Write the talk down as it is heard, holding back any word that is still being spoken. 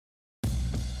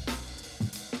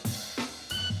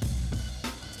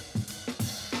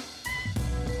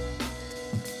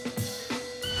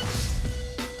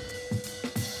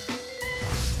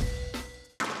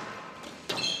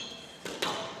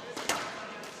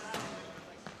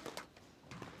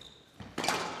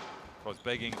was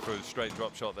begging for a straight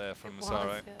drop shot there from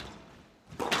Massaro.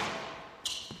 Yeah.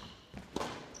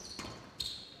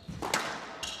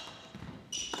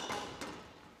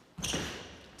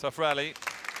 Tough rally.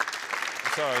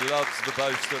 Massaro loves the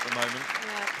boast at the moment.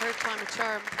 Yeah, third time a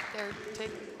charm. They're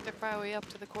taking Defrawy up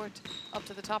to the court, up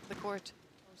to the top of the court.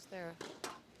 Almost there.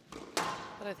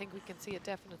 But I think we can see a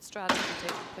definite strategy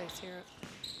taking place here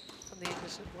from the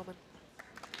English woman.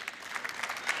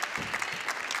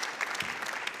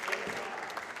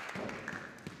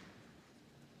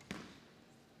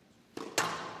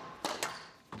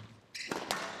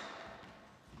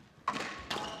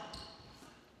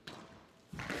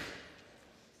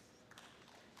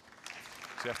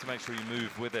 So you have to make sure you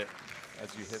move with it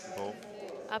as you hit the ball.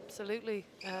 Absolutely.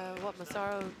 What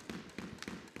Massaro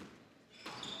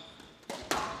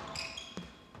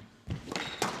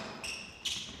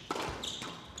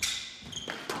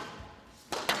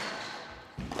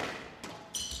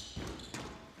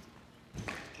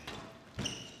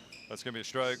That's going to be a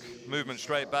stroke. Movement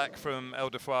straight back from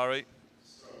Defrawy.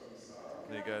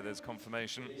 There you go, there's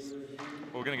confirmation.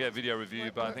 We're going to get a video review,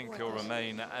 but I think it'll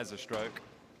remain as a stroke.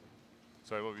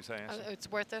 Sorry, what were you saying? it's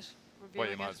worth it. Well,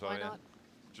 you might as well, Why yeah. not?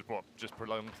 Just what? Just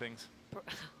prolong things?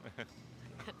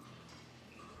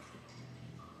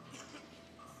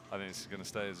 I think this is going to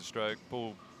stay as a stroke.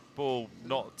 Ball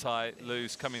not tight,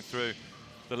 loose, coming through.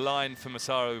 The line for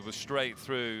Massaro was straight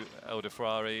through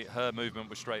Defrawy. Her movement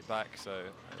was straight back, so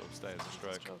it'll stay as a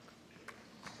stroke.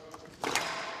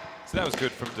 So that was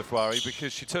good from Defrawy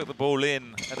because she took the ball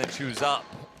in and then she was up,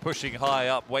 pushing high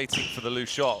up, waiting for the loose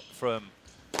shot from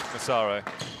Massaro.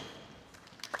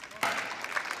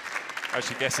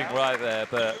 Actually guessing right there,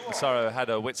 but Massaro had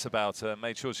her wits about her,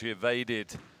 made sure she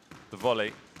evaded the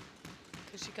volley.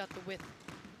 Because she got the width.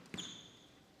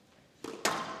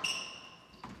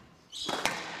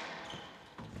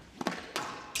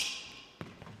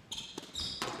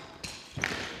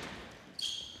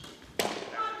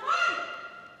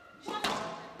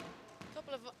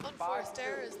 Couple of unforced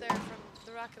errors there from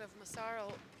the racket of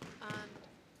Massaro, and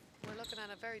we're looking at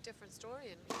a very different story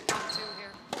in game two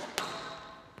here.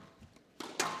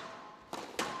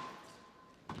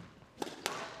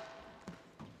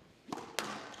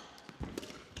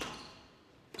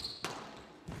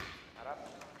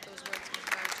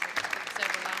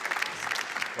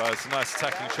 Well, it's a nice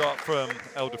attacking shot from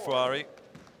Defrawy.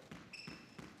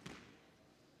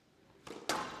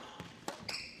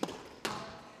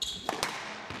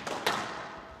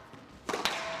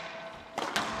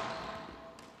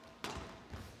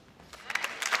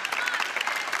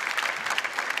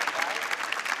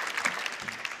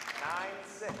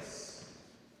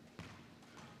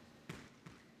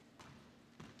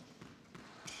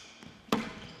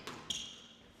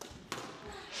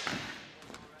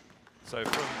 So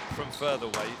from further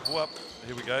weight, whoop,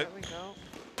 here we go. There we go.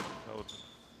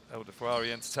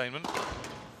 Defrawy entertainment.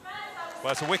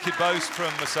 Well, it's a wicked boast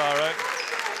from Massaro.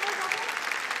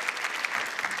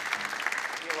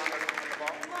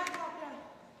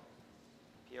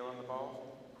 Heel on the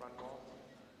ball, front ball.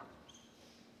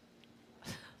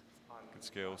 Good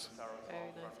skills.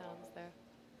 Very nice hands there.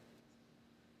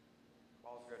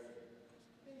 Ball's good.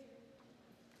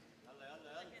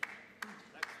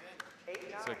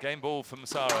 So game ball for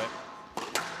Massaro.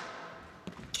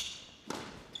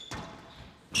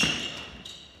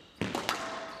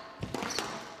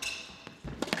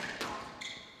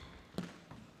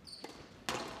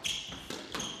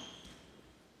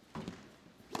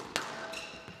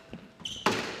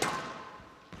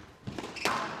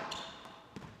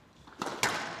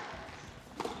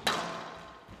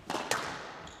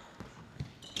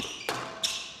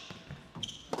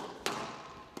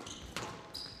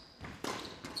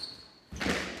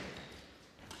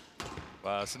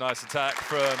 Well, it's a nice attack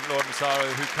from Massaro,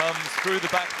 who comes through the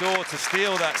back door to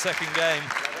steal that second game.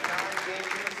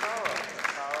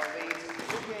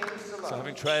 So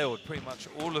having trailed pretty much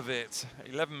all of it,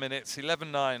 11 minutes,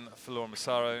 11-9 for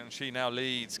Massaro, and she now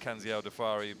leads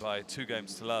Defrawy by 2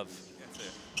 games to love.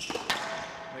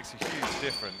 Makes a huge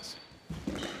difference.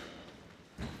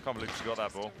 Can't believe she got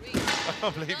that ball. I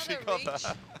can't believe she got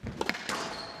that.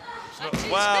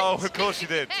 Wow, of course she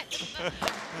did.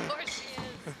 Of course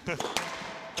she is.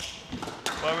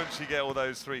 Why wouldn't she get all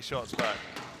those 3 shots back?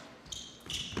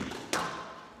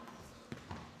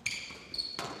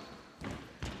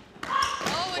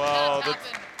 Oh, well,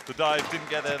 the dive didn't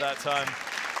get there that time.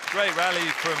 Great rally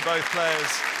from both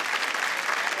players.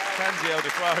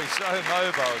 Defrawy so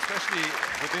mobile, especially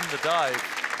within the dive.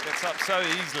 Gets up so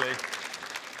easily.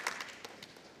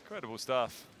 Incredible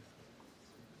stuff.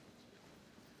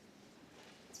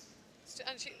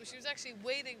 And she was actually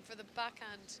waiting for the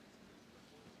backhand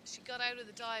she got out of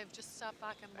the dive, just sat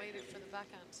back and waited for the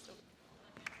backhand. So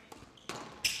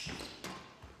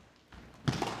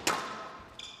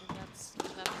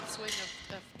in that swing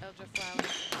of Defrawy.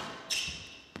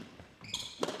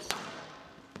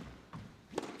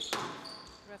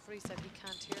 The referee said he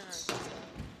can't hear her. So.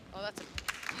 Oh, that's a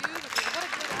beautiful, what a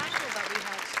good angle that we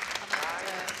had on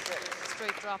that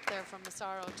straight drop there from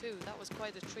Massaro too. That was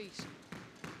quite a treat.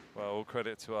 Well, all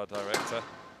credit to our director.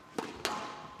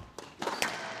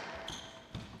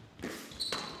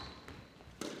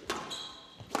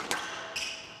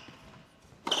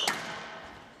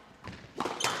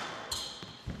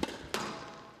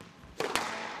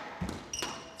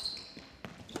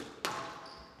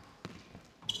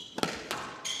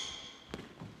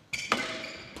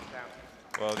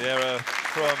 Well, the error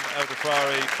from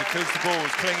Defrawy because the ball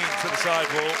was clinging to the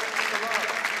sidewall.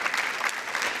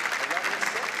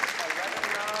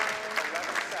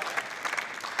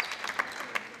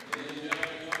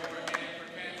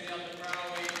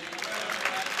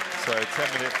 So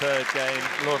 10-minute third game,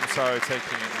 Massaro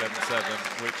taking it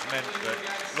 11-7, which meant that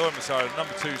Massaro,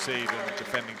 number 2 seed and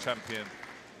defending champion,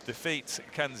 defeats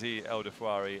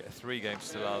Defrawy 3 games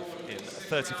to love in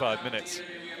 35 minutes.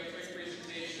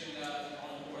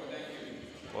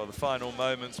 Well, the final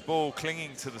moments, ball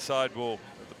clinging to the sidewall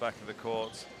at the back of the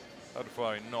court.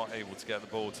 Defrawy not able to get the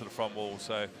ball to the front wall,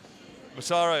 so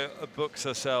Massaro books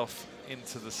herself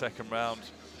into the second round.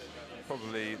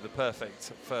 Probably the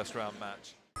perfect first round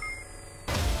match.